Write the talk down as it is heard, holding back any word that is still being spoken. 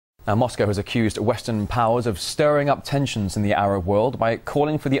Moscow has accused Western powers of stirring up tensions in the Arab world by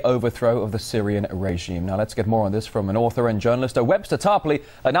calling for the overthrow of the Syrian regime. Now let's get more on this from an author and journalist, Webster Tarpley,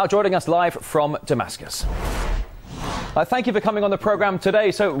 now joining us live from Damascus. Thank you for coming on the programme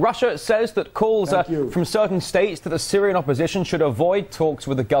today. So Russia says that calls from certain states that the Syrian opposition should avoid talks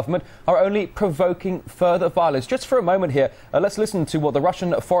with the government are only provoking further violence. Just for a moment here, let's listen to what the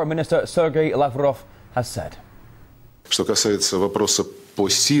Russian Foreign Minister Sergei Lavrov has said.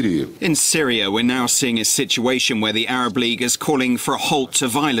 In Syria, we're now seeing a situation where the Arab League is calling for a halt to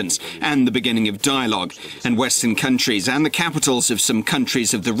violence and the beginning of dialogue. And Western countries and the capitals of some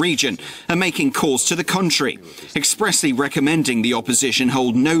countries of the region are making calls to the contrary, expressly recommending the opposition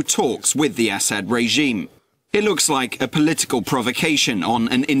hold no talks with the Assad regime. It looks like a political provocation on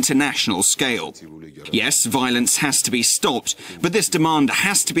an international scale. Yes, violence has to be stopped, but this demand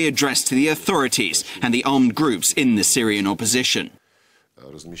has to be addressed to the authorities and the armed groups in the Syrian opposition.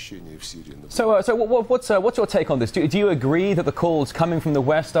 So what's your take on this? Do you agree that the calls coming from the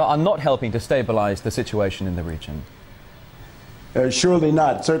West are not helping to stabilize the situation in the region? Surely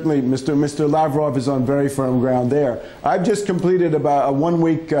not. Certainly, Mr. Lavrov is on very firm ground there. I've just completed about a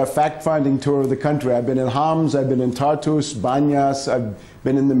one-week fact-finding tour of the country. I've been in Homs, I've been in Tartus, Banyas, I've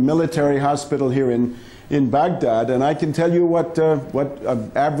been in the military hospital here in Baghdad, and I can tell you what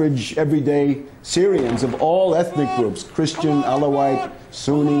average, everyday Syrians of all ethnic groups, Christian, Alawite,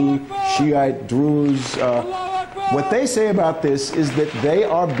 Sunni, Shiite, Druze, what they say about this is that they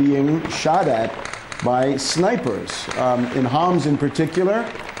are being shot at by snipers. In Homs in particular,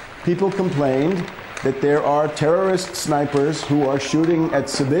 people complained that there are terrorist snipers who are shooting at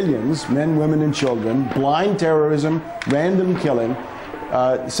civilians, men, women, and children, blind terrorism, random killing,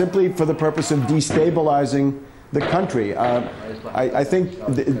 simply for the purpose of destabilizing the country. I think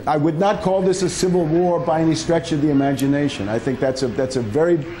I would not call this a civil war by any stretch of the imagination. I think that's a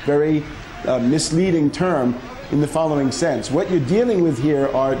very, very misleading term in the following sense. What you're dealing with here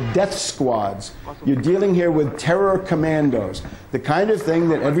are death squads. You're dealing here with terror commandos, the kind of thing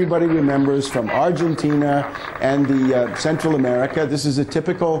that everybody remembers from Argentina and Central America. This is a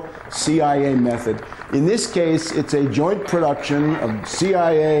typical CIA method. In this case, it's a joint production of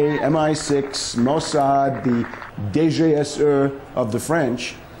CIA, MI6, Mossad, the DGSE of the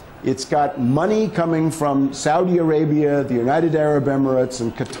French. It's got money coming from Saudi Arabia, the United Arab Emirates,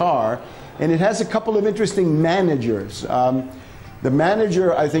 and Qatar. And it has a couple of interesting managers. The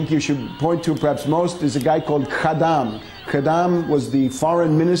manager I think you should point to perhaps most is a guy called Khaddam. Khaddam was the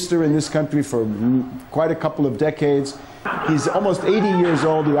foreign minister in this country for quite a couple of decades. He's almost 80 years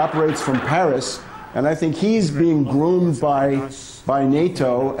old. He operates from Paris. And I think he's being groomed by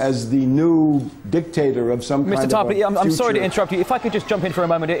NATO as the new dictator of some kind Mr. of Tarpley, I'm sorry to future. interrupt you. If I could just jump in for a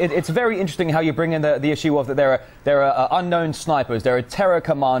moment. It's very interesting how you bring in the issue of that there are unknown snipers, there are terror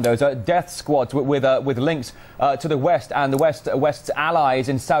commandos, death squads with links to the West and the West's allies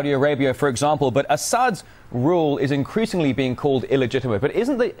in Saudi Arabia, for example. But Assad's rule is increasingly being called illegitimate. But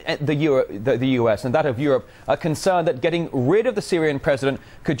isn't the US and that of Europe concerned that getting rid of the Syrian president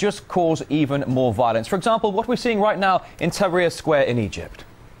could just cause even more violence? For example, what we're seeing right now in Tahrir Square in Egypt.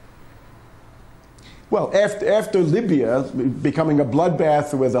 Well, after Libya becoming a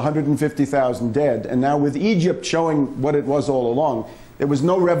bloodbath with 150,000 dead, and now with Egypt showing what it was all along, there was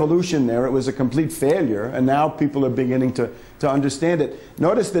no revolution there. It was a complete failure, and now people are beginning to understand it.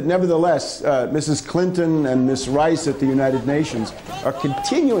 Notice that nevertheless, Mrs. Clinton and Ms. Rice at the United Nations are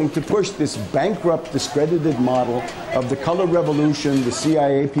continuing to push this bankrupt, discredited model of the color revolution, the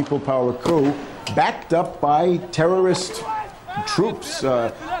CIA people power coup, backed up by terrorist troops,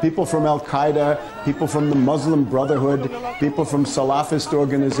 people from Al-Qaeda, people from the Muslim Brotherhood, people from Salafist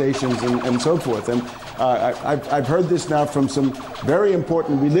organizations, and so forth. And I've heard this now from some very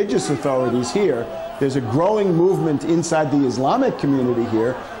important religious authorities here. There's a growing movement inside the Islamic community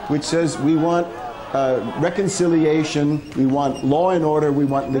here which says we want reconciliation, we want law and order, we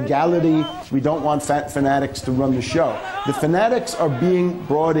want legality, we don't want fanatics to run the show. The fanatics are being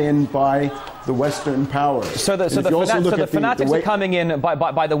brought in by the Western powers. So the fanatics are coming in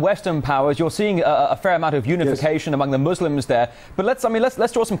by the Western powers. You're seeing a fair amount of unification among the Muslims there. But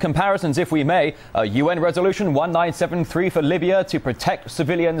let's draw some comparisons, if we may. UN Resolution 1973 for Libya to protect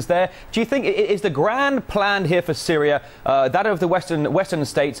civilians there. Do you think is the grand plan here for Syria that of the Western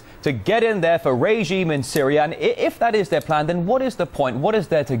states to get in there for regime in Syria? And if that is their plan, then what is the point? What is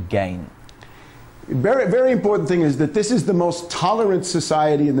there to gain? Very, very important thing is that this is the most tolerant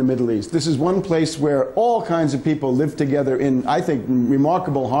society in the Middle East. This is one place where all kinds of people live together in, I think,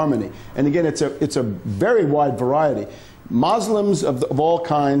 remarkable harmony. And again, it's a very wide variety. Muslims of all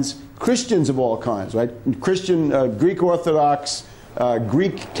kinds, Christians of all kinds, right? Christian, Greek Orthodox,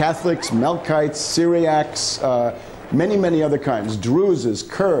 Greek Catholics, Melkites, Syriacs, many, many other kinds, Druzes,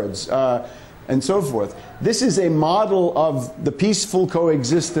 Kurds, and so forth. This is a model of the peaceful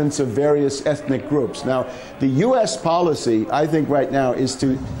coexistence of various ethnic groups. Now, the U.S. policy, I think right now, is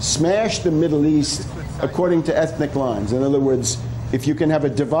to smash the Middle East according to ethnic lines. In other words, if you can have a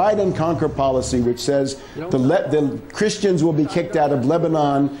divide and conquer policy which says the Christians will be kicked out of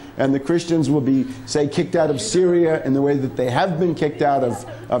Lebanon and the Christians will be, say, kicked out of Syria in the way that they have been kicked out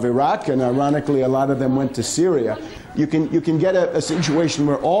of Iraq, and ironically a lot of them went to Syria, you can get a situation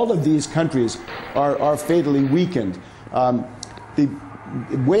where all of these countries are fatally weakened. The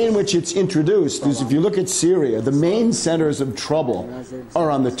way in which it's introduced is, if you look at Syria, the main centers of trouble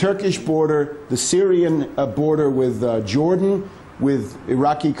are on the Turkish border, the Syrian border with Jordan, with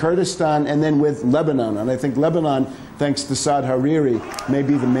Iraqi Kurdistan, and then with Lebanon. And I think Lebanon, thanks to Saad Hariri, may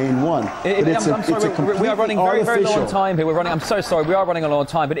be the main one. But I'm sorry, we are running very low on time here. I'm so sorry, we are running low on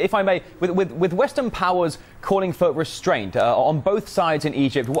time. But if I may, with Western powers calling for restraint on both sides in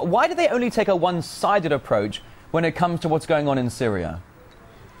Egypt, why do they only take a one-sided approach when it comes to what's going on in Syria?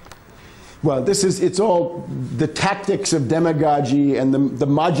 Well, it's all the tactics of demagogy and the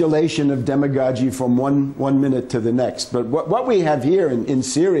modulation of demagogy from one minute to the next. But what we have here in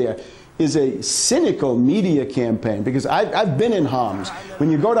Syria is a cynical media campaign, because I've been in Homs. When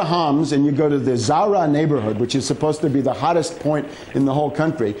you go to Homs and you go to the Zahra neighborhood, which is supposed to be the hottest point in the whole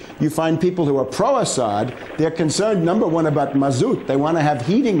country, you find people who are pro-Assad. They're concerned, number one, about mazout. They want to have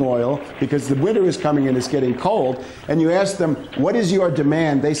heating oil because the winter is coming and it's getting cold. And you ask them, what is your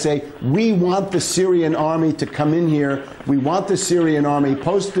demand? They say, we want the Syrian army to come in here. We want the Syrian army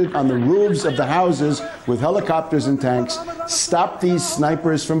posted on the roofs of the houses with helicopters and tanks. Stop these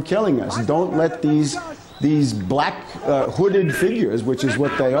snipers from killing us. Don't let these black hooded figures, which is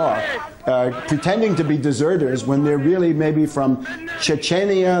what they are, pretending to be deserters when they're really maybe from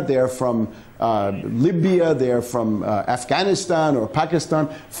Chechnya, they're from Libya, they're from Afghanistan or Pakistan.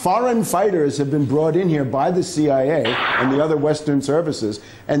 Foreign fighters have been brought in here by the CIA and the other Western services,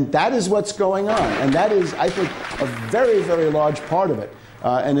 and that is what's going on. And that is, I think, a very, very large part of it.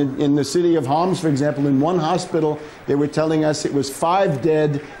 And in the city of Homs, for example, in one hospital, they were telling us it was 5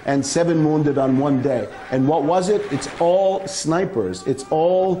 dead and 7 wounded on one day. And what was it? It's all snipers. It's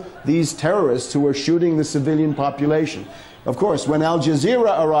all these terrorists who are shooting the civilian population. Of course, when Al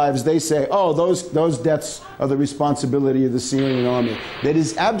Jazeera arrives, they say, oh, those deaths are the responsibility of the Syrian army. That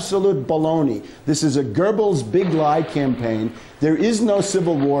is absolute baloney. This is a Goebbels big lie campaign. There is no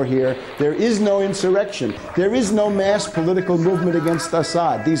civil war here. There is no insurrection. There is no mass political movement against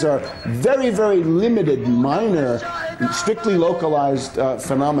Assad. These are very, very limited, minor, strictly localized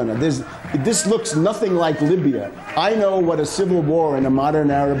phenomena. This looks nothing like Libya. I know what a civil war in a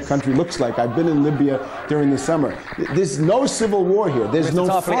modern Arab country looks like. I've been in Libya during the summer. There's no civil war here. There's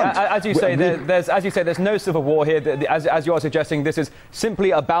no front. As you say, there's no civil war here. As you are suggesting, this is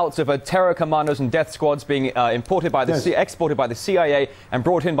simply a bout of terror commandos and death squads being exported by the CIA and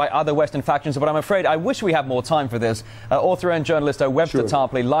brought in by other Western factions. But I'm afraid I wish we had more time for this. Author and journalist Webster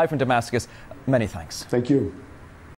Tarpley, live from Damascus. Many thanks. Thank you.